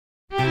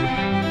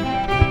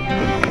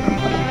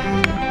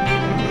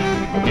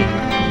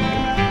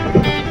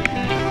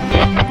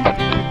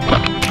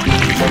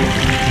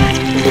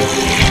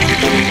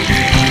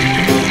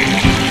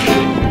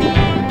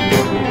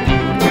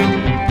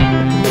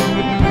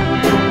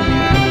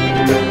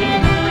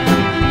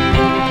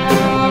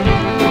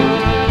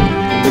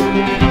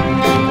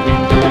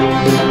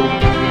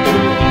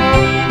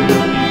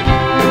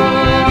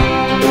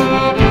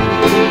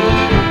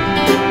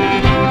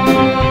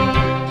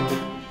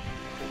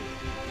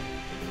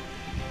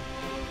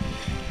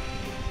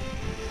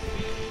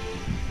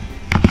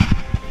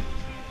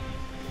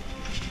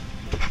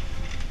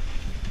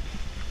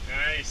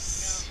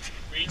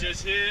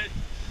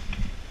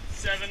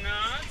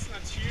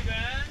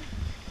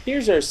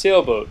Here's our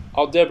sailboat,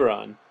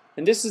 Aldebaran,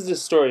 and this is the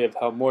story of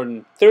how more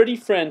than 30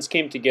 friends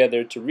came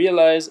together to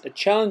realize a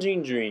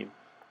challenging dream,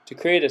 to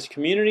create a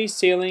community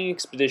sailing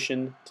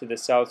expedition to the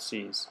South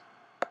Seas.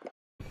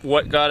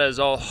 What got us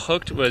all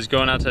hooked was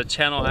going out to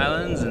Channel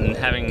Islands and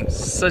having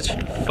such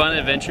fun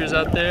adventures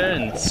out there,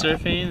 and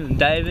surfing and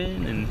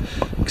diving and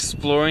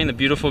exploring the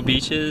beautiful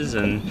beaches,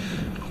 and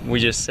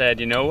we just said,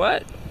 you know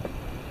what?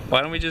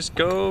 Why don't we just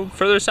go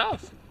further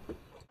south?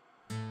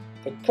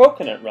 The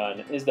Coconut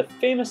Run is the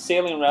famous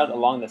sailing route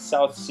along the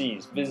South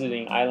Seas,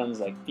 visiting islands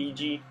like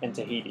Fiji and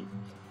Tahiti.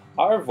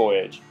 Our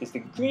voyage is the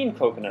Green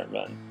Coconut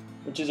Run,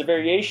 which is a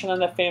variation on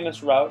that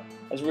famous route,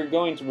 as we're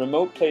going to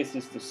remote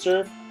places to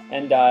surf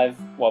and dive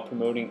while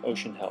promoting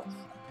ocean health.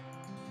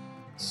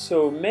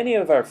 So many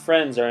of our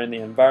friends are in the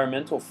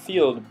environmental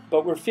field,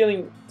 but we're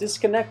feeling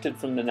disconnected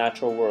from the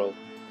natural world.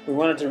 We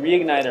wanted to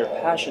reignite our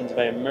passions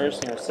by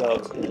immersing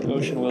ourselves in an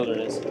ocean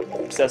wilderness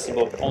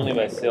accessible only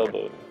by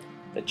sailboat.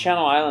 The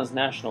Channel Islands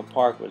National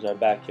Park was our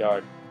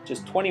backyard,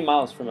 just 20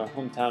 miles from our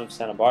hometown of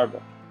Santa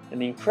Barbara, and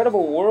the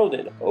incredible world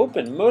it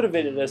opened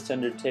motivated us to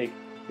undertake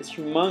this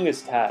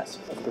humongous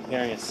task of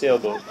preparing a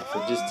sailboat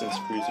for distance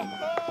cruising.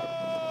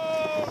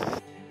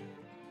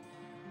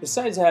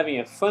 Besides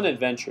having a fun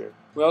adventure,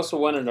 we also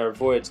wanted our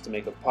voyage to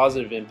make a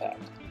positive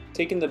impact.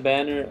 Taking the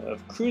banner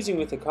of Cruising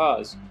with a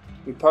Cause,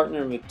 we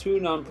partnered with two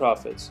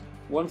nonprofits,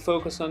 one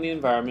focused on the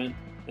environment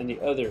and the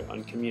other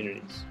on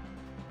communities.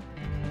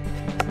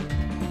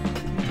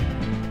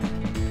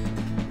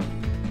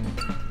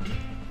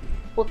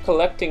 We're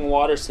collecting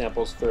water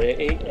samples for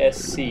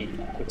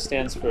ASC, which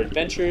stands for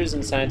Adventures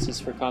in Sciences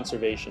for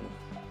Conservation,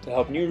 to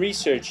help new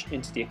research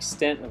into the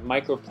extent of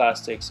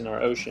microplastics in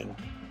our ocean.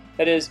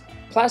 That is,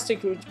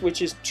 plastic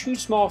which is too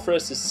small for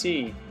us to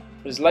see,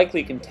 but is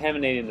likely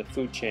contaminating the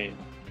food chain.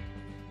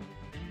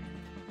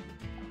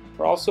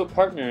 We're also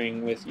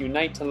partnering with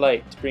Unite to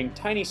Light to bring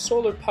tiny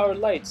solar-powered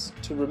lights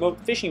to remote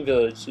fishing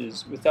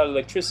villages without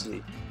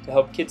electricity, to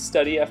help kids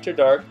study after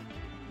dark,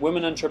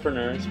 women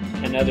entrepreneurs,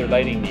 and other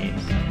lighting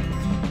needs.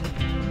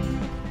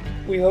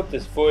 We hope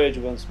this voyage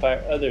will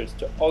inspire others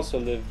to also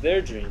live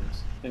their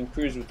dreams and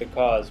cruise with a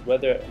cause,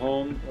 whether at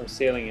home or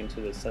sailing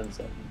into the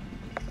sunset.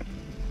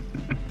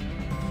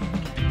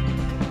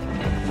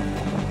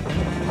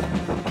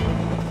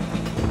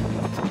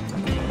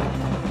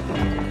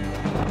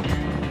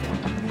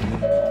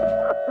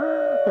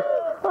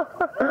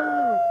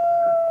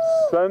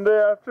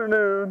 Sunday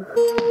afternoon.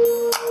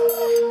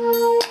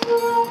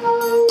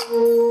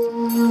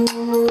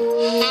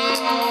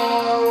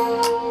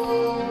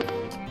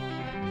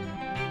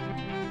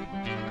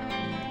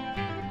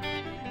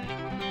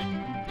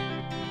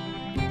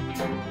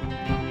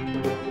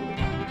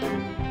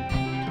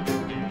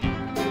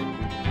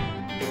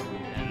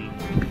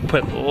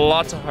 Put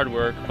lots of hard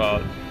work.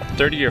 About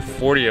 30 or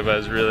 40 of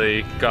us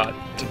really got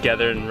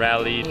together and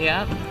rallied.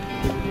 Yep.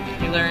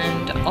 We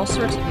learned all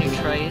sorts of new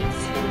trades.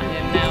 I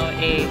am now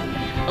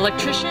an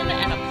electrician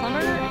and a plumber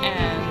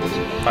and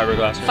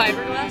Fiberglasser.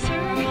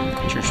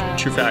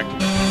 True fact.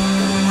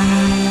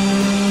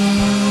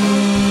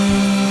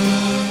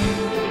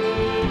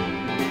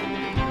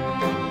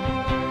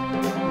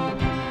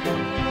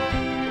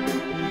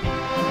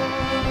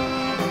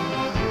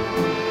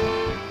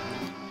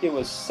 It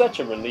was such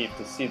a relief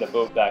to see the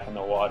boat back in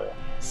the water,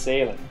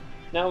 sailing.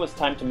 Now it was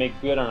time to make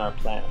good on our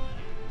plan.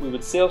 We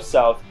would sail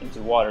south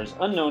into waters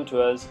unknown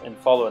to us and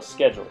follow a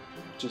schedule,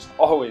 which is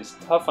always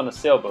tough on a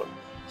sailboat,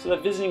 so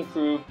that visiting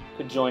crew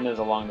could join us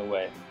along the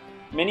way.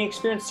 Many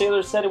experienced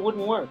sailors said it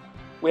wouldn't work.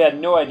 We had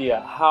no idea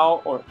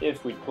how or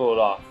if we'd pull it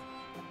off.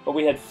 But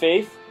we had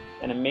faith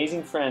and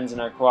amazing friends in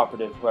our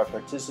cooperative who are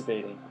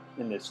participating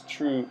in this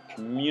true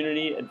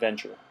community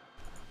adventure.